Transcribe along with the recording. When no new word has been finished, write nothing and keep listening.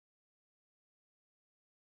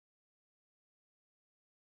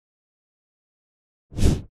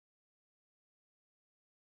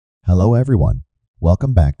Hello everyone,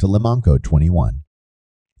 welcome back to Lemoncode 21.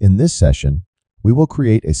 In this session, we will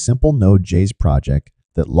create a simple Node.js project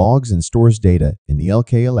that logs and stores data in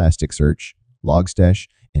ELK Elasticsearch, Logstash,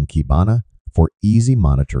 and Kibana for easy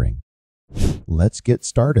monitoring. Let's get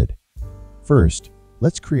started. First,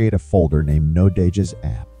 let's create a folder named Nodejs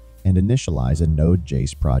app and initialize a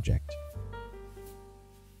Node.js project.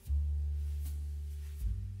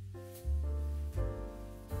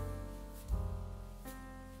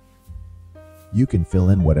 You can fill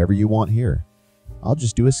in whatever you want here. I'll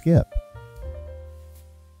just do a skip.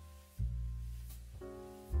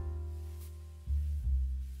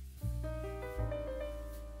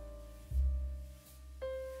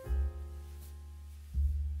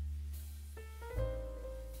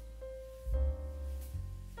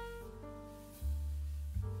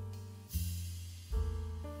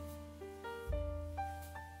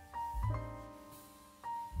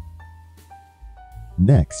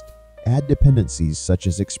 Next, add dependencies such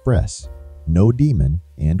as Express, NoDaemon,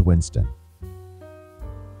 and Winston.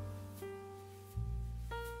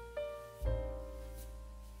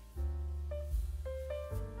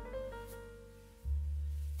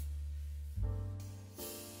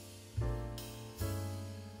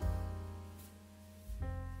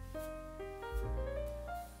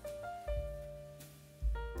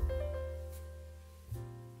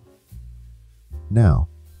 Now,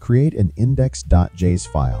 create an index.js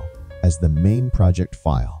file as the main project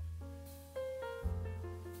file.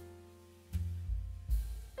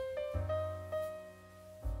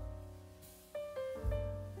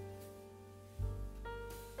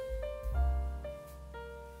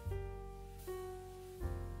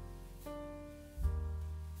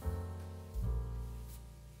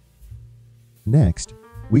 Next,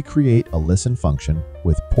 we create a listen function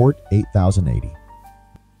with port 8080.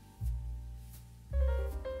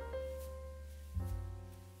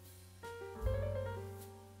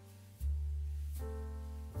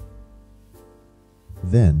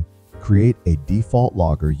 Then, create a default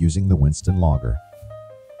logger using the Winston logger.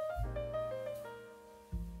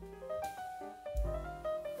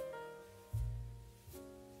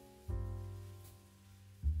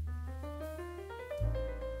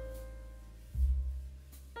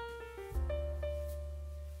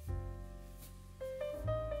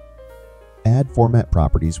 Add format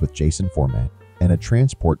properties with JSON format and a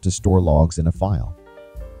transport to store logs in a file.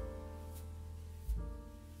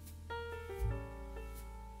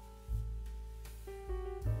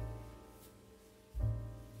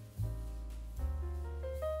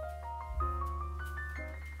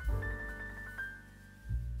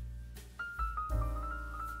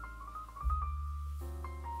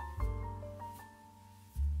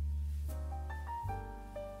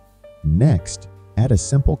 Next, add a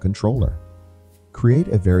simple controller. Create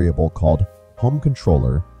a variable called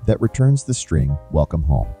homeController that returns the string welcome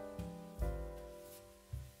home.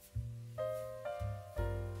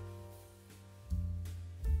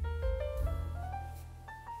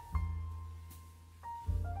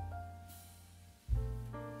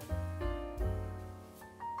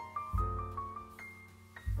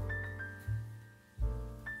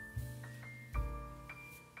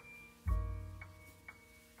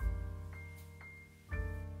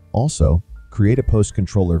 Also, create a post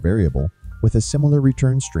controller variable with a similar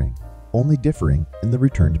return string, only differing in the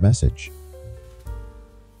returned message.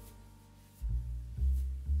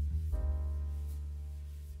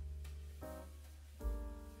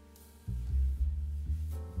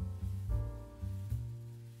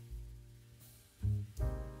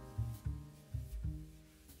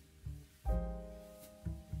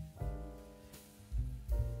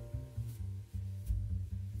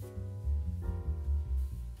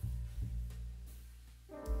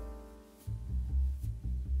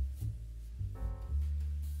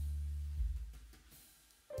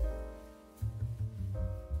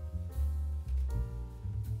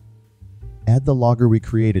 Add the logger we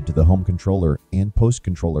created to the home controller and post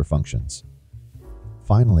controller functions.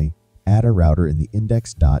 Finally, add a router in the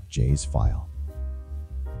index.js file.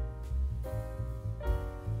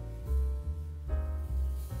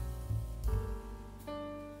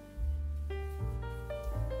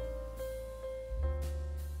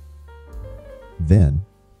 Then,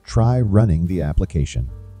 try running the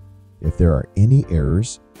application. If there are any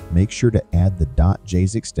errors, make sure to add the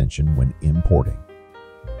 .js extension when importing.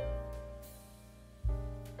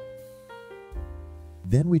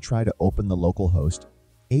 Then we try to open the localhost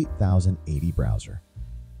 8080 browser.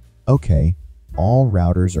 Okay, all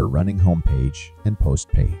routers are running homepage and post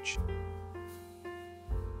page.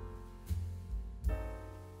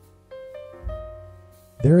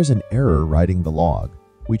 There is an error writing the log.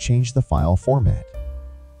 We change the file format.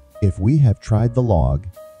 If we have tried the log,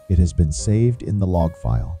 it has been saved in the log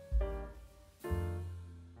file.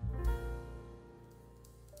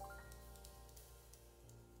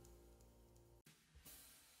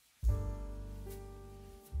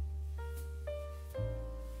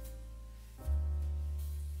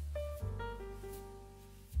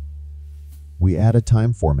 We add a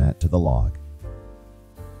time format to the log.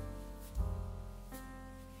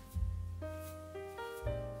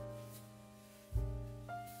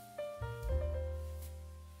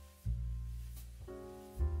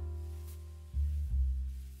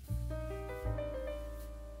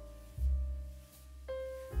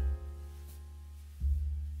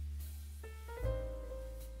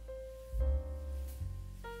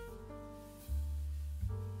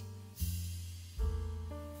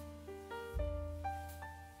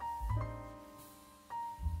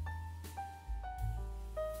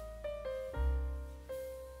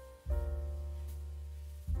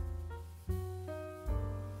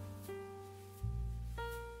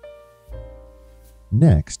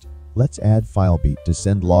 Next, let's add filebeat to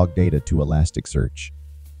send log data to Elasticsearch.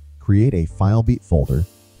 Create a filebeat folder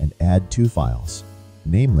and add two files,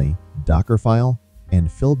 namely Dockerfile and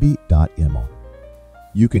filebeat.yml.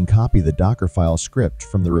 You can copy the Dockerfile script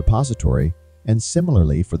from the repository and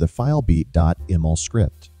similarly for the filebeat.yml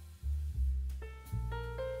script.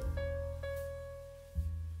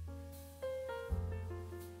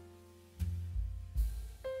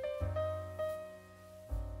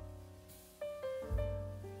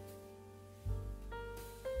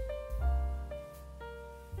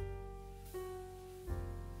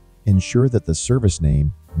 Ensure that the service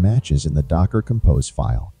name matches in the Docker Compose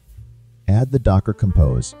file. Add the Docker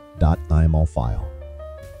Compose.yml file.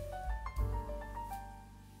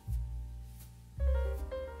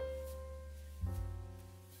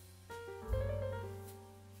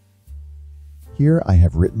 Here I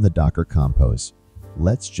have written the Docker Compose.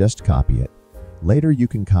 Let's just copy it. Later you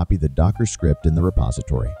can copy the Docker script in the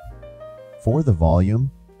repository. For the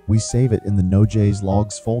volume, we save it in the Nodejs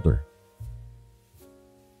logs folder.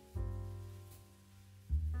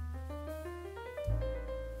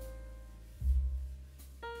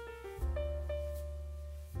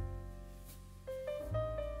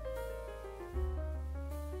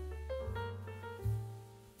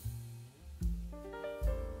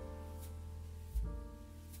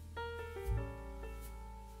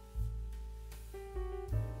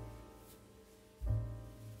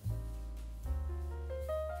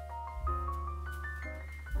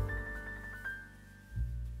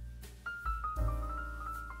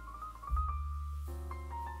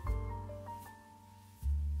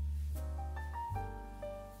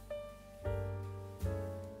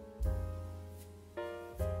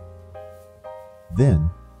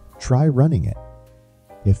 Then, try running it.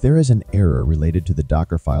 If there is an error related to the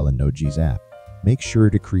Docker file in Nodejs app, make sure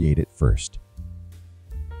to create it first.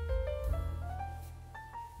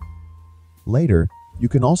 Later, you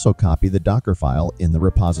can also copy the Docker file in the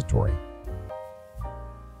repository.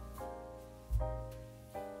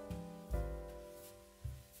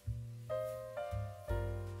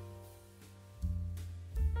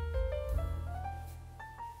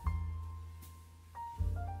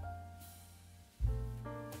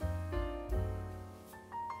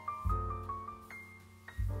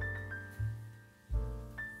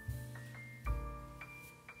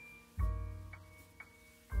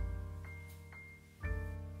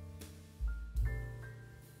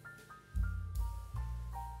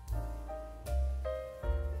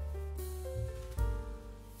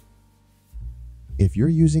 If you're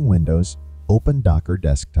using Windows, open Docker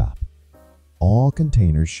Desktop. All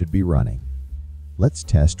containers should be running. Let's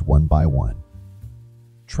test one by one.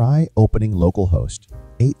 Try opening localhost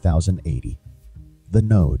 8080. The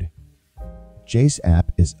Node.js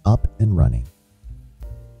app is up and running.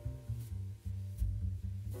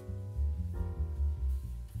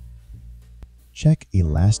 Check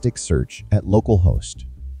Elasticsearch at localhost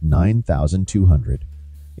 9200.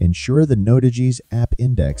 Ensure the Nodejs app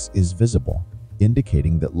index is visible,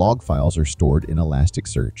 indicating that log files are stored in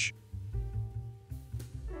Elasticsearch.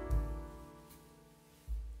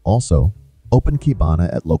 Also, open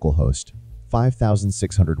Kibana at localhost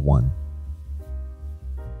 5601.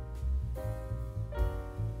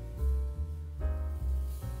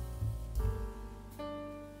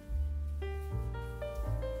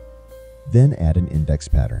 Then add an index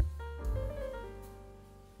pattern.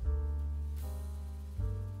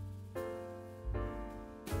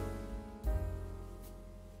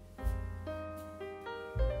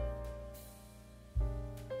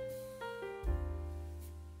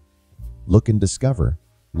 Look and discover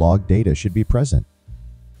log data should be present.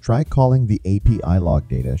 Try calling the API log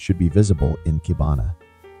data should be visible in Kibana.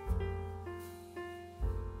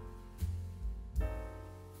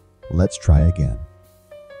 Let's try again.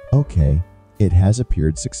 Okay, it has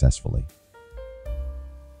appeared successfully.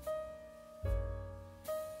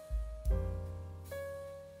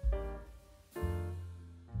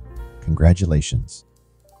 Congratulations!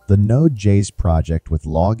 The Node.js project with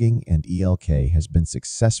logging and ELK has been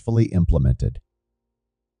successfully implemented.